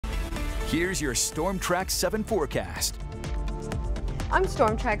Here's your Storm Track 7 forecast. I'm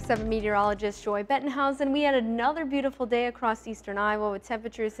Storm Track 7 meteorologist Joy Bettenhausen. We had another beautiful day across eastern Iowa with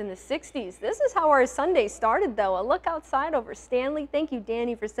temperatures in the 60s. This is how our Sunday started, though. A look outside over Stanley. Thank you,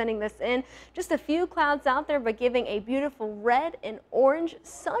 Danny, for sending this in. Just a few clouds out there, but giving a beautiful red and orange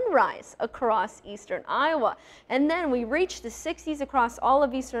sunrise across eastern Iowa. And then we reached the 60s across all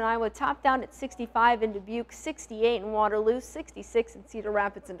of eastern Iowa, topped out at 65 in Dubuque, 68 in Waterloo, 66 in Cedar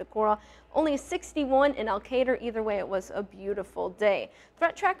Rapids and Decorah, only a 61 in Elkader. Either way, it was a beautiful day.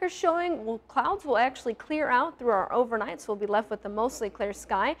 Threat trackers showing clouds will actually clear out through our overnight, so we'll be left with a mostly clear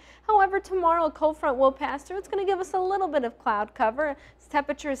sky. However, tomorrow a cold front will pass through. It's going to give us a little bit of cloud cover as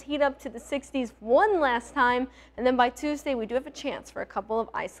temperatures heat up to the 60s one last time, and then by Tuesday we do have a chance for a couple of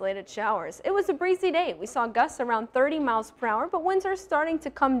isolated showers. It was a breezy day. We saw gusts around 30 miles per hour, but winds are starting to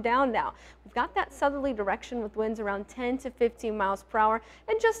come down now. We've got that southerly direction with winds around 10 to 15 miles per hour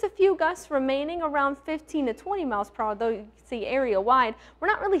and just a few gusts remaining around 15 to 20 miles per hour, though you can see area wide. We're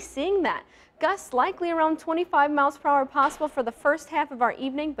not really seeing that. Gusts likely around 25 miles per hour possible for the first half of our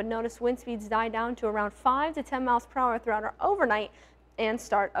evening, but notice wind speeds die down to around 5 to 10 miles per hour throughout our overnight and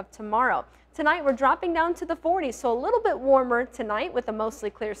start of tomorrow. Tonight we're dropping down to the 40s, so a little bit warmer tonight with a mostly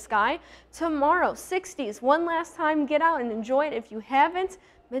clear sky. Tomorrow 60s. One last time, get out and enjoy it if you haven't.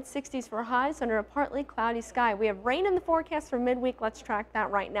 Mid-60s for highs under a partly cloudy sky. We have rain in the forecast for midweek. Let's track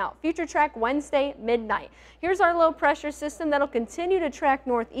that right now. Future track Wednesday midnight. Here's our low pressure system that'll continue to track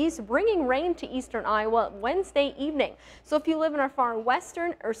northeast, bringing rain to eastern Iowa Wednesday evening. So if you live in our far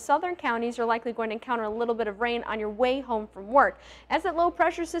western or southern counties, you're likely going to encounter a little bit of rain on your way home from work. As that low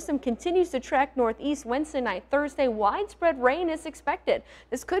pressure system continues to track northeast Wednesday night, Thursday, widespread rain is expected.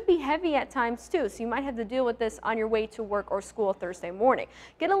 This could be heavy at times too, so you might have to deal with this on your way to work or school Thursday morning.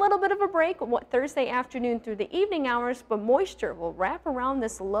 Get a little bit of a break Thursday afternoon through the evening hours, but moisture will wrap around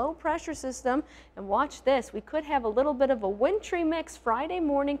this low pressure system. And watch this, we could have a little bit of a wintry mix Friday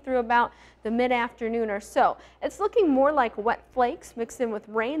morning through about the mid-afternoon or so. It's looking more like wet flakes mixed in with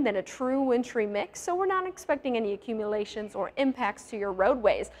rain than a true wintry mix, so we're not expecting any accumulations or impacts to your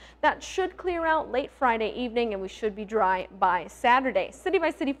roadways. That should clear out late Friday evening, and we should be dry by Saturday. City by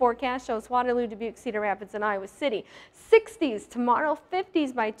city forecast shows Waterloo, Dubuque, Cedar Rapids, and Iowa City. 60s tomorrow,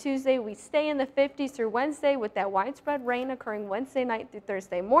 50s by Tuesday. We stay in the 50s through Wednesday with that widespread rain occurring Wednesday night through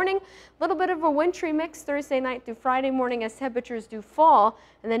Thursday morning. A little bit of a wintry mix Thursday night through Friday morning as temperatures do fall.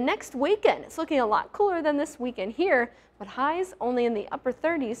 And then next weekend, it's looking a lot cooler than this weekend here, but highs only in the upper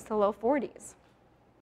 30s to low 40s.